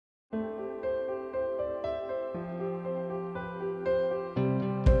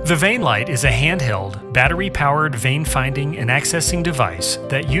The Veinlite is a handheld, battery-powered vein finding and accessing device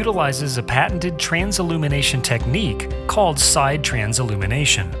that utilizes a patented transillumination technique called side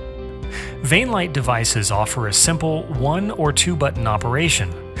transillumination. Veinlite devices offer a simple 1 or 2 button operation.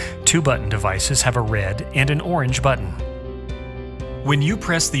 2-button devices have a red and an orange button. When you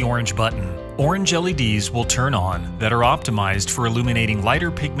press the orange button, orange LEDs will turn on that are optimized for illuminating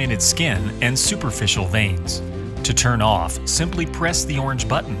lighter pigmented skin and superficial veins. To turn off, simply press the orange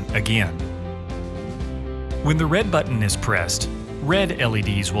button again. When the red button is pressed, red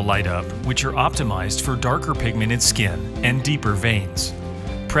LEDs will light up, which are optimized for darker pigmented skin and deeper veins.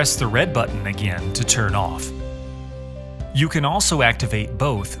 Press the red button again to turn off. You can also activate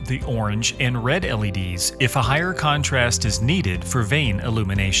both the orange and red LEDs if a higher contrast is needed for vein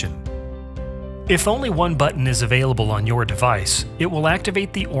illumination. If only one button is available on your device, it will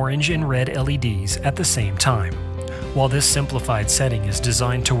activate the orange and red LEDs at the same time. While this simplified setting is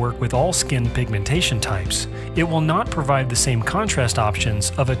designed to work with all skin pigmentation types, it will not provide the same contrast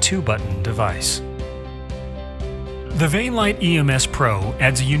options of a 2-button device. The Veinlite EMS Pro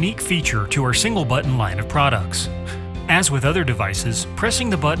adds a unique feature to our single-button line of products. As with other devices, pressing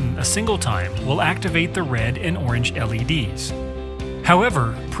the button a single time will activate the red and orange LEDs.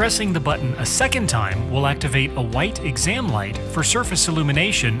 However, pressing the button a second time will activate a white exam light for surface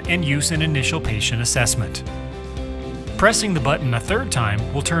illumination and use in initial patient assessment. Pressing the button a third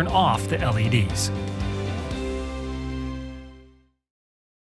time will turn off the LEDs.